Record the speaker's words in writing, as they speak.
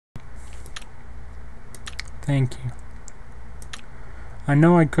Thank you. I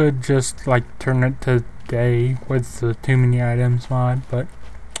know I could just like turn it to day with the too many items mod, but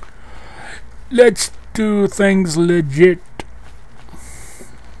let's do things legit,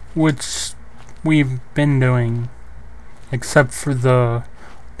 which we've been doing, except for the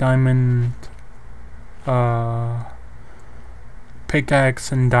diamond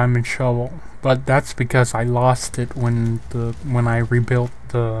pickaxe and diamond shovel, but that's because I lost it when I rebuilt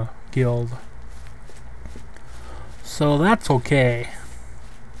the guild. So that's okay.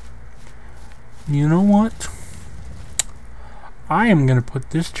 You know what? I am gonna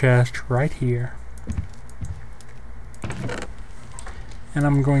put this chest right here. And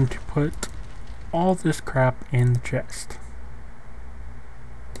I'm going to put all this crap in the chest.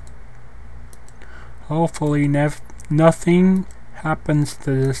 Hopefully nothing happens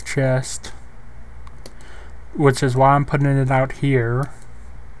to this chest, which is why I'm putting it out here,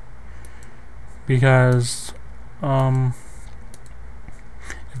 because if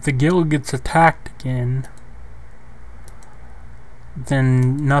the guild gets attacked again,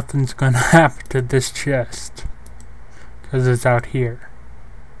 then nothing's gonna happen to this chest because it's out here,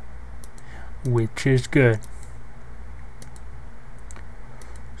 which is good.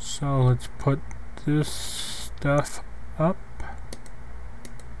 So let's put this stuff up,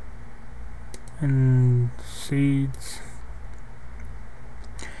 and seeds,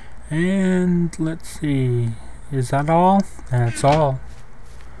 and let's see, is that all? That's all.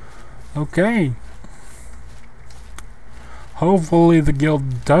 Okay. Hopefully the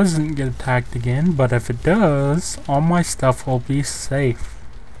guild doesn't get attacked again, but if it does, all my stuff will be safe.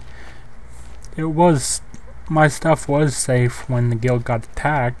 My stuff was safe when the guild got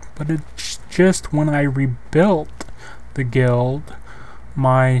attacked, but it's just when I rebuilt the guild,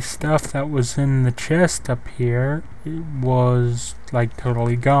 my stuff that was in the chest up here, it was like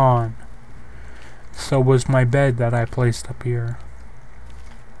totally gone. So was my bed that I placed up here,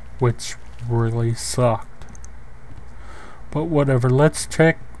 which really sucked. But whatever, let's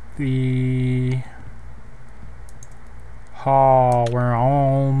check the... Oh, we're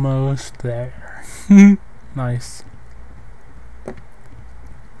almost there. Nice.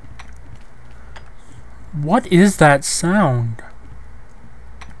 What is that sound?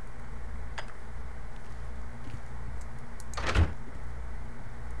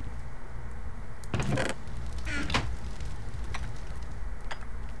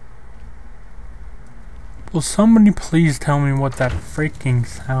 Will somebody please tell me what that freaking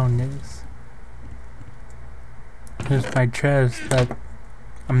sound is? Here's my chest that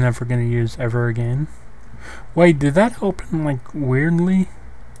I'm never gonna use ever again. Wait, did that open like weirdly?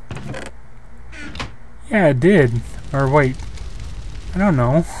 Yeah, it did. Or wait, I don't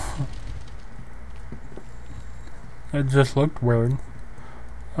know. It just looked weird.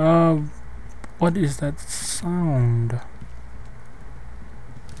 What is that sound?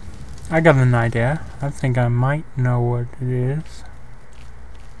 I got an idea. I think I might know what it is.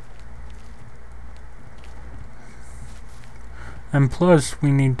 And plus,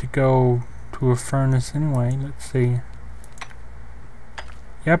 we need to go to a furnace anyway. Let's see.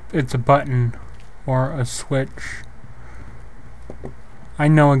 Yep, it's a button or a switch. I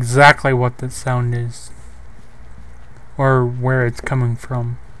know exactly what that sound is, or where it's coming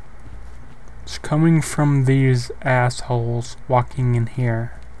from. It's coming from these assholes walking in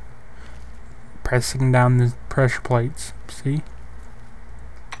here, pressing down the pressure plates. See?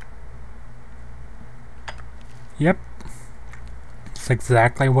 Yep. It's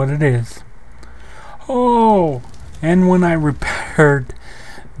exactly what it is. Oh! And when I repaired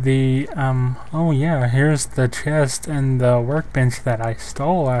the, oh yeah, here's the chest and the workbench that I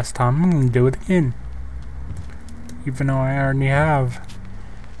stole last time. I'm gonna do it again. Even though I already have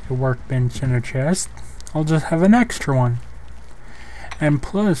a workbench and a chest, I'll just have an extra one. And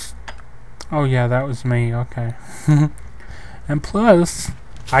plus, oh yeah, that was me, okay. And plus,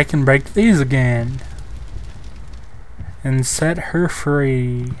 I can break these again. And set her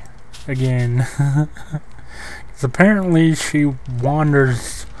free again. Because apparently she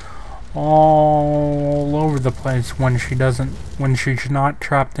wanders all over the place when she's not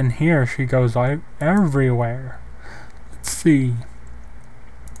trapped in here. She goes everywhere. Let's see.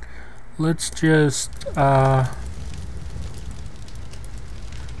 Let's just, well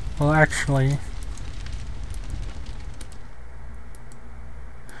actually,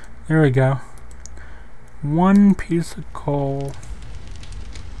 there we go. One piece of coal.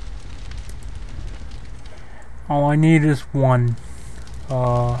 All I need is one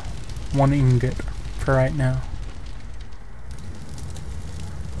ingot for right now.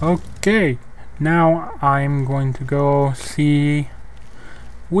 Okay, now I'm going to go see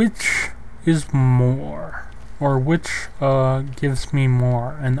which is more. or which gives me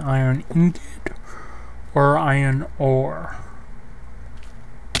more, an iron ingot or iron ore?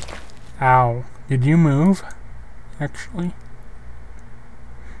 Ow. Did you move? Actually?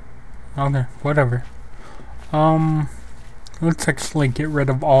 Okay, whatever. Let's actually get rid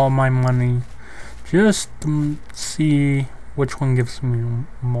of all my money. Just to see which one gives me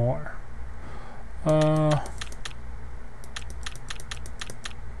more. There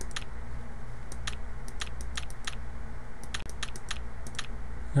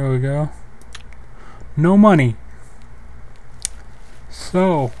we go. No money.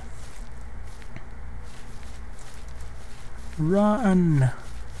 So run.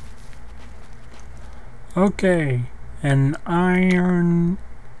 Okay, an iron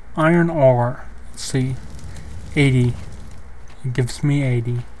ore. Let's see, 80. It gives me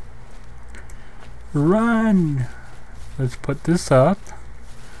 80. Run. Let's put this up.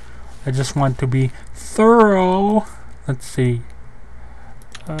 I just want to be thorough. Let's see.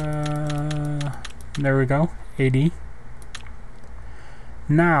 There we go. 80.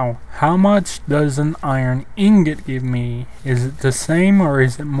 Now, how much does an iron ingot give me? Is it the same or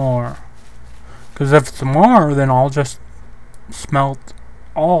is it more? Because if it's more, then I'll just smelt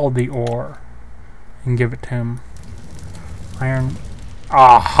all the ore and give it to him. Iron.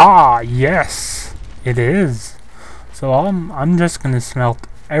 Aha! Yes, it is. So I'm just gonna smelt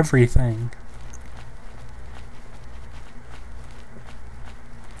everything.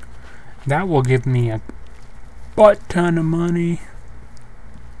 That will give me a butt ton of money.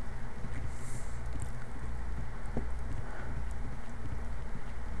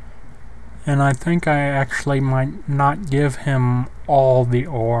 And I think I actually might not give him all the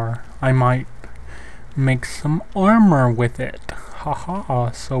ore. I might make some armor with it.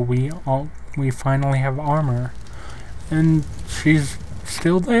 Haha, so we finally have armor. And she's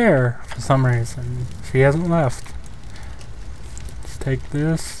still there for some reason. She hasn't left. Let's take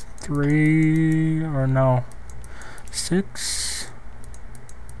this. 3 or no. 6.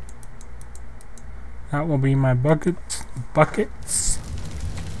 That will be my buckets.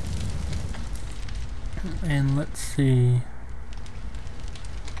 And let's see.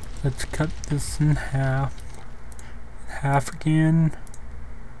 Let's cut this in half. Half again.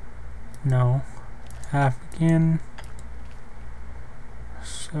 No. Half again.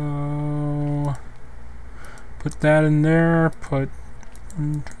 So put that in there. Put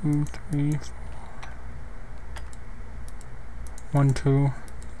 1, 2, 3, 4. 1, 2.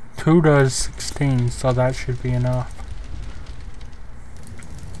 2 does 16, so that should be enough.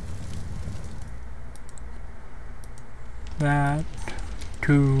 That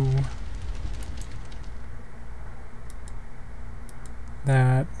 2,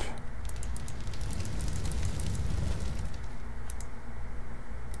 that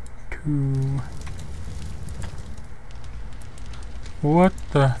 2. What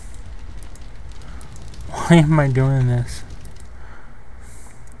the? Why am I doing this?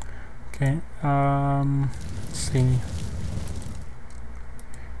 Okay, let's see.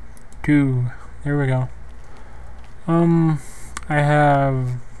 2. There we go. I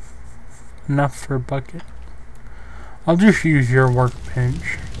have enough for a bucket. I'll just use your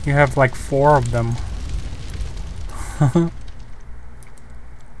workbench. You have like 4 of them.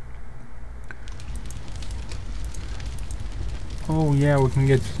 Oh yeah, we can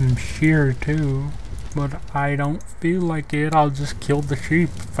get some shear too. But I don't feel like it. I'll just kill the sheep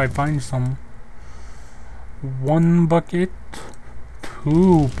if I find some. 1 bucket.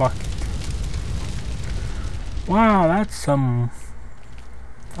 2 buckets. Wow, that's some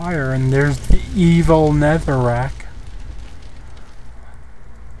fire. And there's the evil netherrack.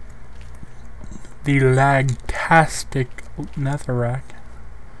 The lagtastic netherrack.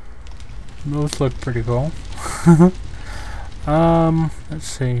 Those look pretty cool. Let's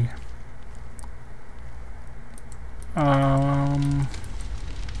see.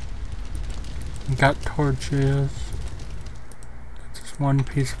 Got torches. That's just 1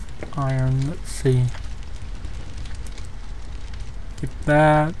 piece of iron. Let's see. Get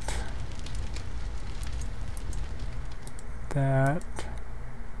that. That.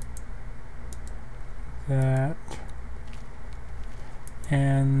 That.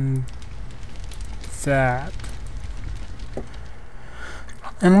 And that.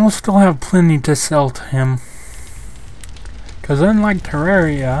 And we'll still have plenty to sell to him. Because unlike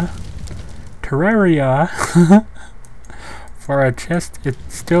Terraria, for a chest, it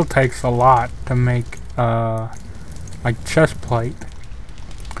still takes a lot to make, like chest plate.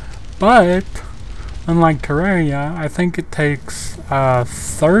 But, unlike Terraria, I think it takes,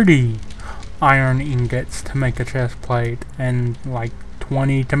 30 iron ingots to make a chest plate, and like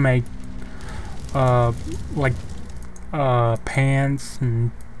 20 to make like pants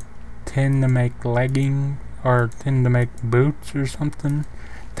and 10 to make legging or 10 to make boots or something.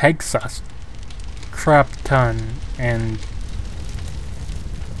 Takes us crap ton, and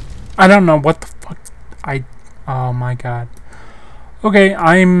I don't know what the fuck oh my god. Okay,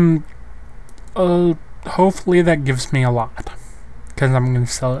 I'm hopefully that gives me a lot, because I'm gonna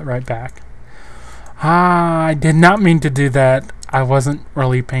sell it right back. I did not mean to do that. I wasn't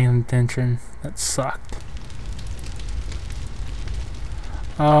really paying attention. That sucked.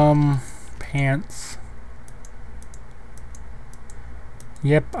 Pants.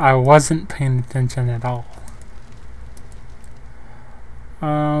 Yep, I wasn't paying attention at all.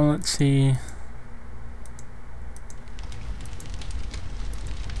 Let's see.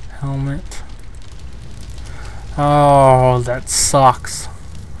 Helmet. Oh, that sucks.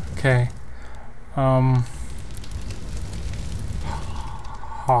 Okay.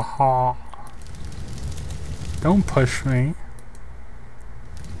 Haha. Don't push me.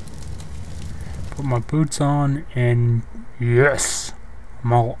 Put my boots on, and yes,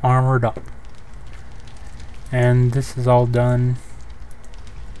 I'm all armored up. And this is all done.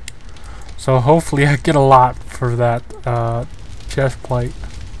 So hopefully I get a lot for that chest plate.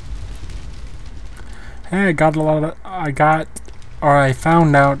 Hey, I got a lot of, I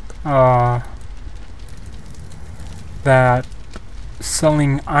found out that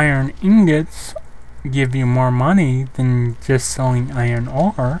selling iron ingots give you more money than just selling iron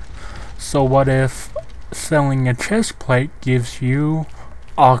ore. So what if selling a chest plate gives you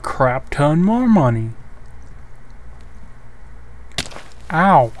a crap ton more money?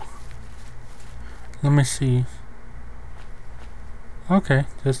 Ow. Let me see. Okay,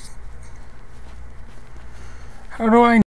 just... How do I